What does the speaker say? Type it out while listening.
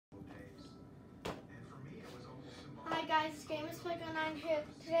guys, it's Gamerspike09 here.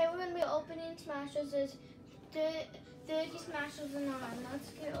 Today we're going to be opening Smashers. There's 30 Smashers in on.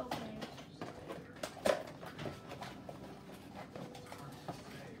 Let's get opening.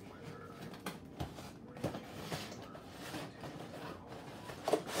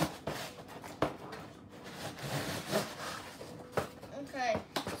 Okay,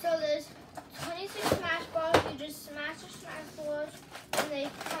 so there's 26 Smash Balls. You just smash the Smash Balls and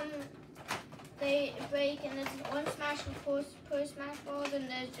they break, and there's one smash per Smash Ball, and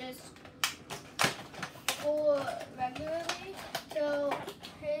there's just 4 regularly. So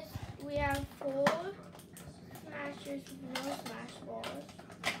we have 4 Smashers with no Smash Balls.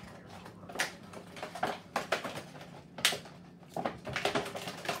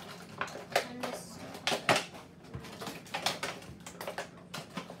 And this.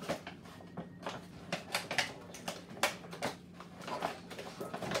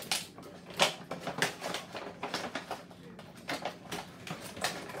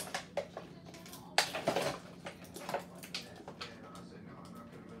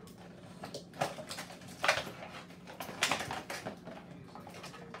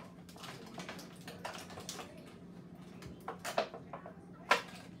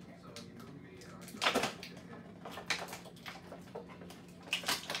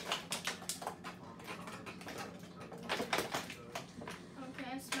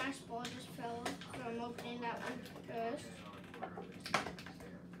 Smash Ball just fell, so I'm opening that one first.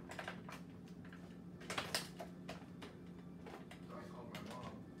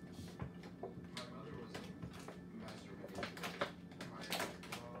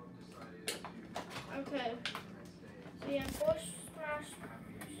 Okay, so you have 4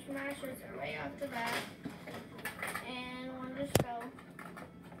 smashes right after that, and one just fell.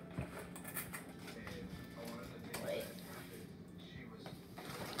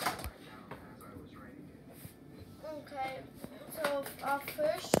 Okay, so our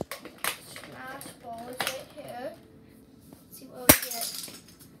first Smash Ball is right here. Let's see what we get.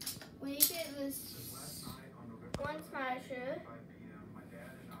 We get this one Smasher.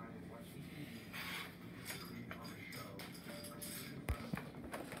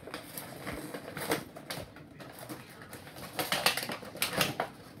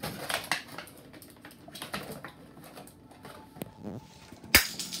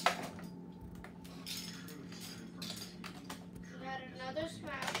 Another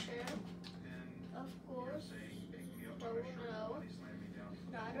Smasher, of course. Double no,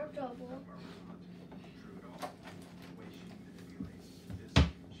 not a double.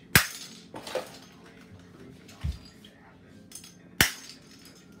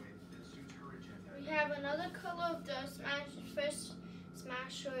 We have another color of the first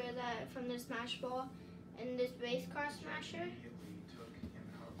Smasher from the Smash Ball and this base card Smasher.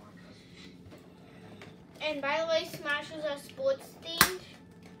 And by the way, Smashers are sports themed.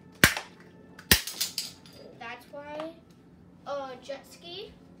 That's why. Jet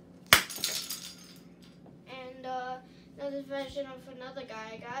ski. And another version of another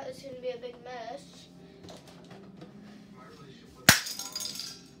guy I got. It's gonna be a big mess. My relationship with my mom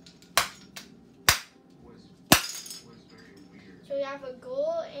was very weird. So we have a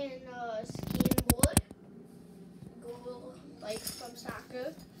goal and a skiing board. Goal like from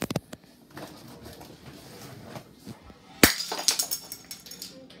soccer.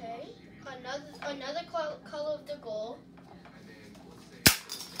 Another color of the goal.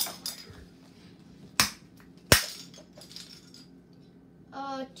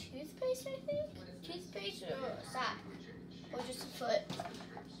 Toothpaste, I think? Toothpaste or a sack? Or just a foot?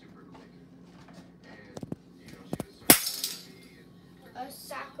 A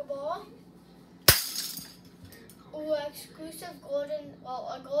soccer ball. Or exclusive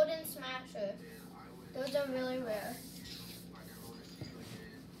a golden Smasher. Those are really rare.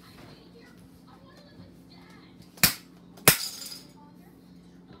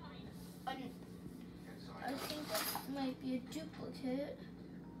 I think that might be a duplicate.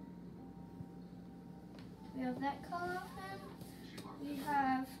 We have that color of him. We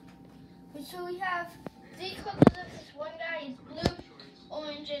have 3 colors of this one guy is blue,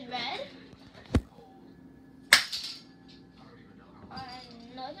 orange, and red.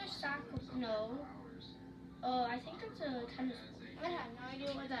 Another sack of no. Oh, I think that's a tennis. I have no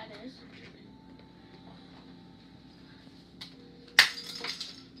idea what that is.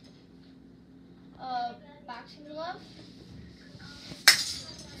 Boxing glove.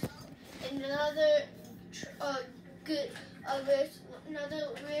 And another another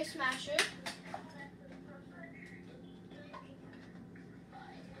rare Smasher.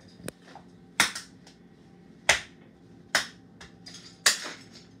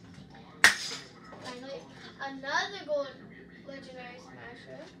 Another gold legendary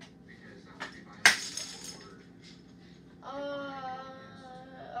smasher.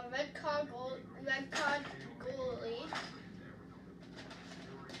 A red card goalie.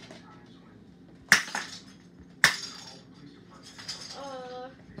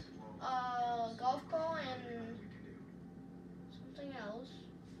 Golf ball and something else.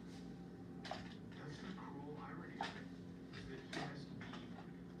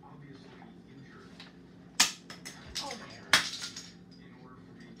 Oh man.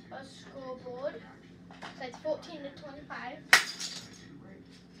 A scoreboard. Says 14 to 25.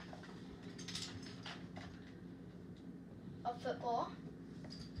 A football.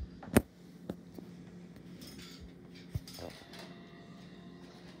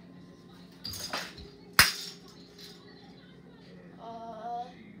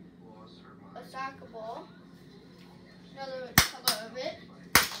 A soccer ball. Another color of it.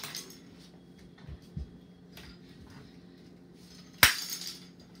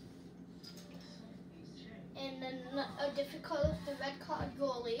 And then a different color for the red card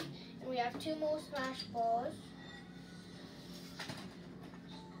goalie. And we have 2 more smash balls.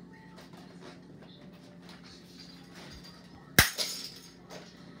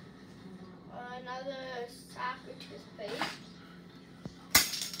 Another soccer toothpaste.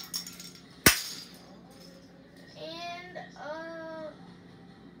 And a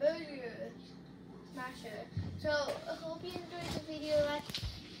burger smasher. So I hope you enjoyed the video. That's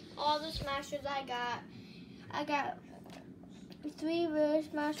all the smashers I got. I got 3 rare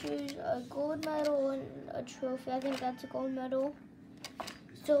smashers, a gold medal, and a trophy. I think that's a gold medal.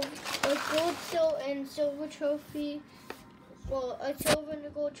 So a gold, and silver trophy. Well, a silver and a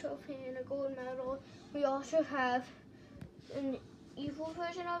gold trophy and a gold medal. We also have an evil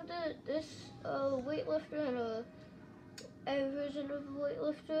version of this weightlifter and a version of the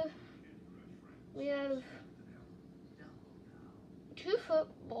weightlifter. We have 2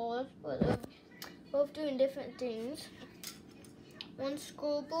 footballs, but they're both doing different things. 1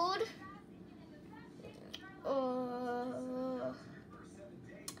 scoreboard.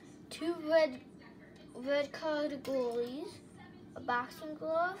 2 red card goalies. A boxing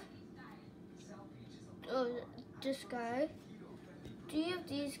glove. This guy. 3 of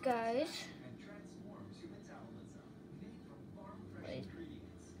these guys.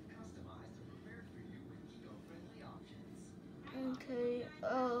 Okay,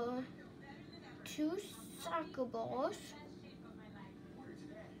 2 soccer balls.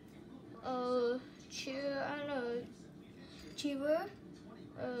 Cheerer,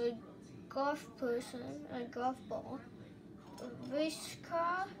 a golf person, a golf ball, a race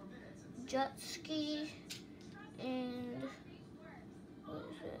car, jet ski, and what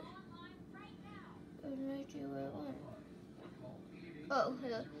is it? Oh,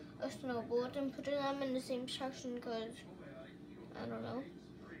 yeah, a snowboard. I'm putting them in the same section because I don't know.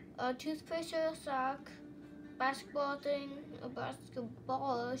 A toothpaste or a sock, basketball thing, a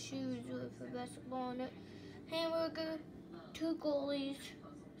basketball, shoes with a basketball on it, hamburger, 2 goalies,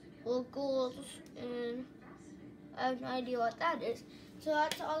 or goals, and I have no idea what that is. So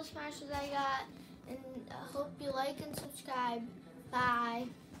that's all the smashes I got, and I hope you like and subscribe. Bye.